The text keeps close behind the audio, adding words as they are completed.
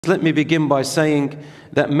Let me begin by saying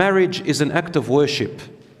that marriage is an act of worship.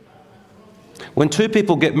 When two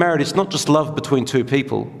people get married, it's not just love between two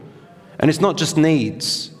people, and it's not just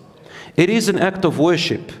needs. It is an act of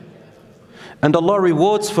worship. And Allah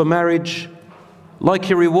rewards for marriage like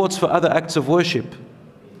He rewards for other acts of worship.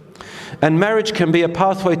 And marriage can be a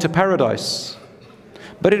pathway to paradise.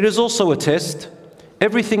 But it is also a test.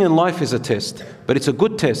 Everything in life is a test, but it's a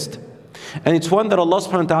good test. And it's one that Allah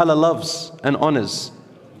subhanahu wa ta'ala loves and honors.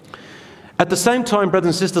 At the same time, brothers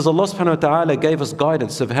and sisters, Allah subhanahu wa ta'ala gave us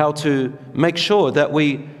guidance of how to make sure that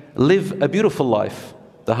we live a beautiful life.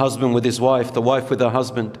 The husband with his wife, the wife with her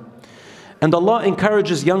husband. And Allah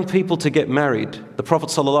encourages young people to get married. The Prophet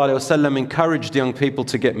ﷺ encouraged young people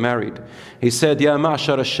to get married. He said, Ya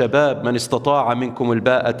ma'shar al-shabab, man istata'a minkum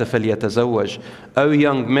al-ba'ata falyatazawwaj. O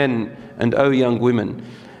young men and O young women,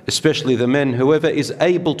 especially the men, whoever is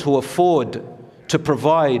able to afford to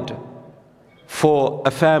provide for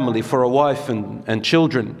a family, for a wife and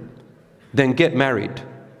children, then get married.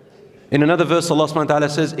 In another verse, Allah subhanahu wa ta'ala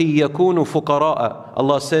says, إِيَّكُونُوا فُقَرَاءَ.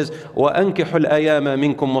 Allah says, وَأَنْكِحُوا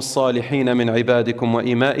الْأَيَامَ مِنْكُمْ وَالصَّالِحِينَ مِنْ عِبَادِكُمْ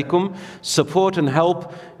وَإِمَائِكُمْ. Support and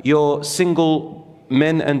help your single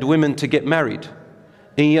men and women to get married.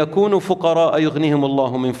 إِن يَكُونُوا فُقَرَاءَ يُغْنِهِمُ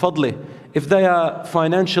اللَّهُ مِنْ فَضْلِهِ. If they are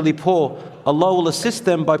financially poor, Allah will assist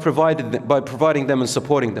them by providing them and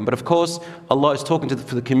supporting them. But of course, Allah is talking to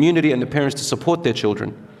the community and the parents to support their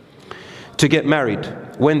children to get married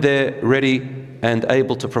when they're ready and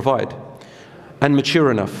able to provide and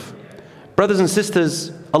mature enough. Brothers and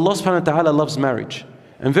sisters, Allah subhanahu wa ta'ala loves marriage.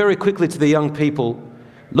 And very quickly to the young people,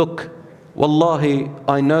 look, wallahi,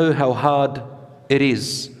 I know how hard it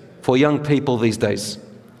is for young people these days.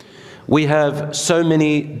 We have so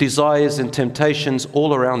many desires and temptations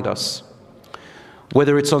all around us,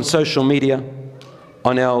 whether it's on social media,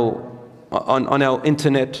 on our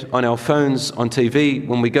internet, on our phones, on TV,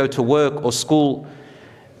 when we go to work or school,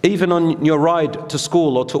 even on your ride to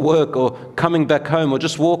school or to work or coming back home or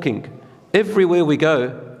just walking. Everywhere we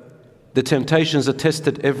go, the temptations are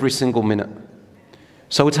tested every single minute.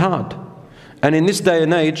 So it's hard. And in this day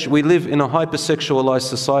and age, we live in a hypersexualized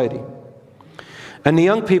society. And the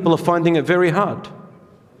young people are finding it very hard.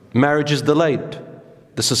 Marriage is delayed.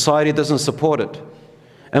 The society doesn't support it.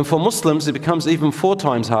 And for Muslims, it becomes even 4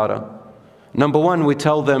 times harder. Number one, we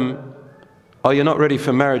tell them, oh, you're not ready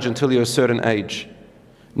for marriage until you're a certain age.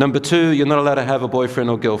 Number 2, you're not allowed to have a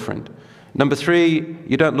boyfriend or girlfriend. Number 3,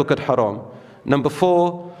 you don't look at haram. Number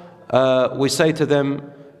 4, we say to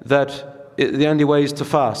them that the only way is to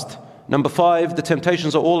fast. Number 5, the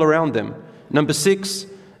temptations are all around them. Number 6,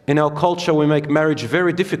 in our culture, we make marriage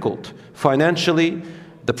very difficult. Financially,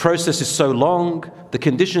 the process is so long, the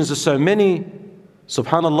conditions are so many,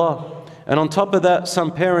 subhanallah. And on top of that,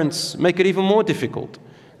 some parents make it even more difficult.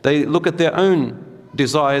 They look at their own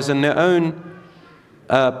desires and their own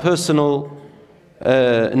personal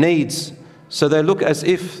needs. So they look as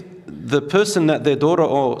if the person that their daughter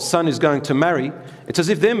or son is going to marry, it's as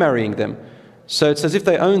if they're marrying them. So it's as if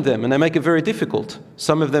they own them, and they make it very difficult.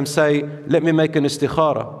 Some of them say, let me make an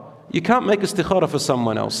istikhara. You can't make istikhara for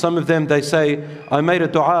someone else. Some of them, they say, I made a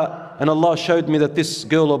dua and Allah showed me that this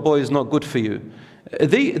girl or boy is not good for you.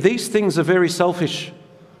 These things are very selfish.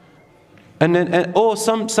 Or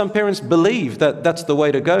some parents believe that that's the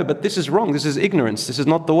way to go, but this is wrong. This is ignorance. This is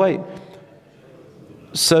not the way.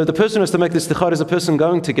 So the person who has to make the istikhara is a person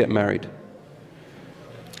going to get married.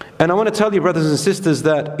 And I want to tell you, brothers and sisters,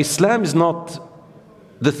 that Islam is not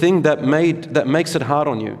the thing that makes it hard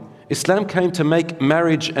on you. Islam came to make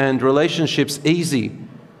marriage and relationships easy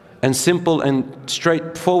and simple and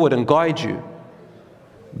straightforward and guide you.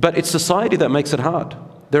 But it's society that makes it hard.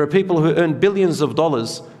 There are people who earn billions of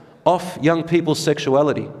dollars off young people's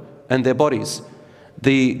sexuality and their bodies.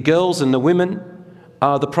 The girls and the women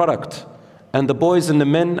are the product, and the boys and the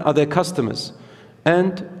men are their customers,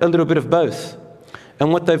 and a little bit of both.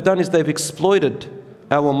 And what they've done is they've exploited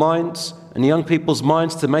our minds and young people's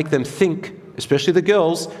minds to make them think, especially the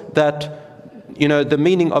girls, that, you know, the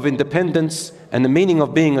meaning of independence and the meaning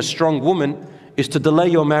of being a strong woman is to delay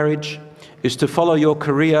your marriage, is to follow your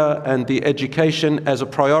career and the education as a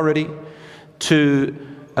priority, to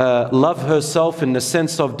love herself in the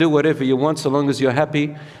sense of do whatever you want so long as you're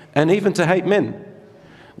happy, and even to hate men.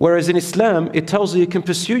 Whereas in Islam, it tells you can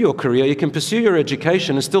pursue your career, you can pursue your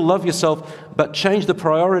education and still love yourself, but change the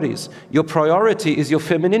priorities. Your priority is your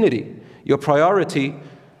femininity. Your priority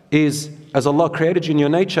is, as Allah created you in your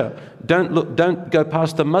nature, don't go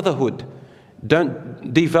past the motherhood.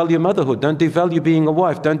 Don't devalue motherhood. Don't devalue being a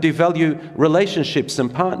wife. Don't devalue relationships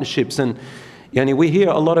and partnerships. And we hear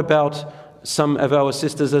a lot about some of our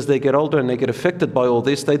sisters, as they get older and they get affected by all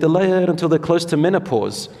this, they delay it until they're close to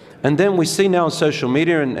menopause. And then we see now on social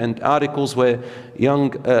media and articles where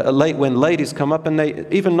when ladies come up, and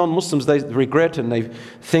even non-Muslims, they regret and they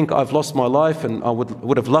think, I've lost my life, and I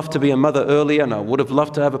would have loved to be a mother earlier, and I would have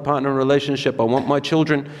loved to have a partner relationship, I want my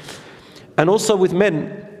children. And also with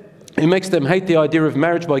men, it makes them hate the idea of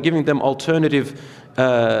marriage by giving them alternative,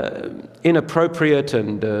 inappropriate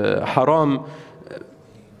and haram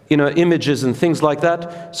images and things like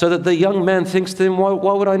that, so that the young man thinks to him,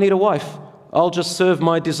 why would I need a wife? I'll just serve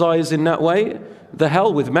my desires in that way. The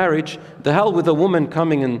hell with marriage, the hell with a woman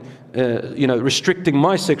coming and restricting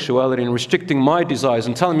my sexuality and restricting my desires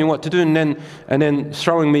and telling me what to do, and then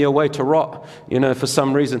throwing me away to rot, for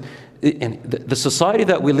some reason. And the society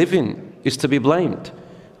that we live in is to be blamed.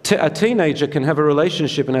 A teenager can have a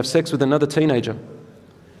relationship and have sex with another teenager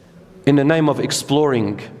in the name of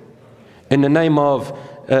exploring, in the name of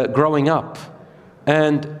growing up.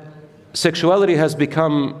 And sexuality has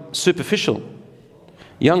become superficial.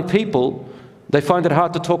 Young people, they find it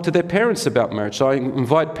hard to talk to their parents about marriage. So I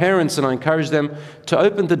invite parents and I encourage them to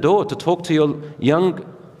open the door to talk to your young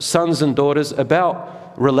sons and daughters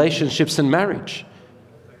about relationships and marriage.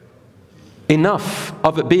 Enough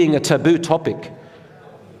of it being a taboo topic.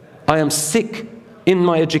 I am sick in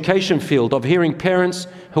my education field of hearing parents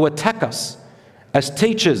who attack us as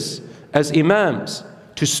teachers, as imams,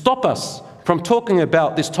 to stop us from talking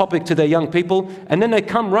about this topic to their young people, and then they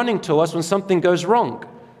come running to us when something goes wrong.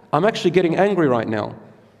 I'm actually getting angry right now,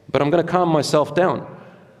 but I'm going to calm myself down.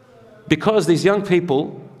 Because these young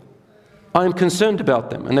people, I am concerned about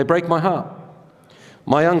them, and they break my heart.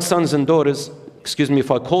 My young sons and daughters, excuse me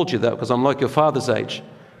if I called you that because I'm like your father's age,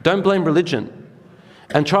 don't blame religion.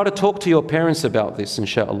 And try to talk to your parents about this,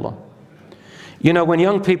 inshallah. When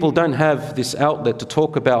young people don't have this outlet to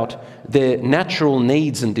talk about their natural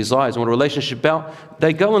needs and desires and what a relationship is about,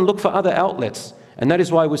 they go and look for other outlets. And that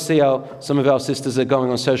is why we see some of our sisters are going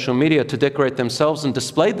on social media to decorate themselves and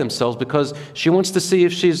display themselves, because she wants to see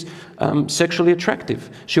if she's sexually attractive.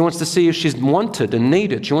 She wants to see if she's wanted and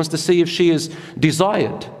needed. She wants to see if she is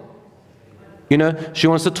desired. She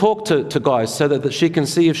wants to talk to guys so that she can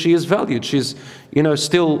see if she is valued. She's,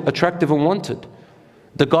 still attractive and wanted.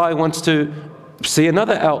 The guy wants to see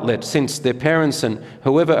another outlet, since their parents and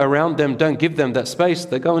whoever around them don't give them that space.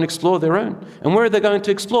 They go and explore their own. And where are they going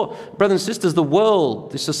to explore? Brothers and sisters, the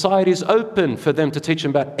world, the society is open for them to teach them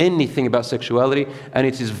about anything about sexuality, and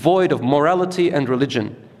it is void of morality and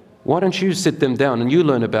religion. Why don't you sit them down and you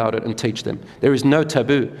learn about it and teach them? There is no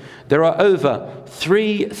taboo. There are over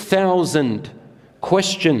 3,000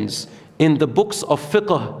 questions in the books of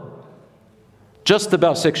fiqh just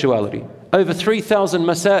about sexuality. Over 3,000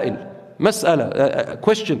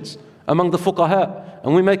 questions among the fuqaha,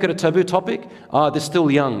 and we make it a taboo topic. They're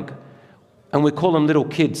still young, and we call them little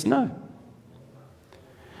kids. No.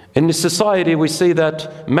 In this society, we see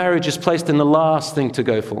that marriage is placed in the last thing to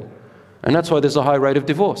go for, and that's why there's a high rate of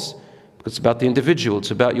divorce. It's about the individual.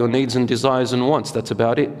 It's about your needs and desires and wants. That's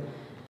about it.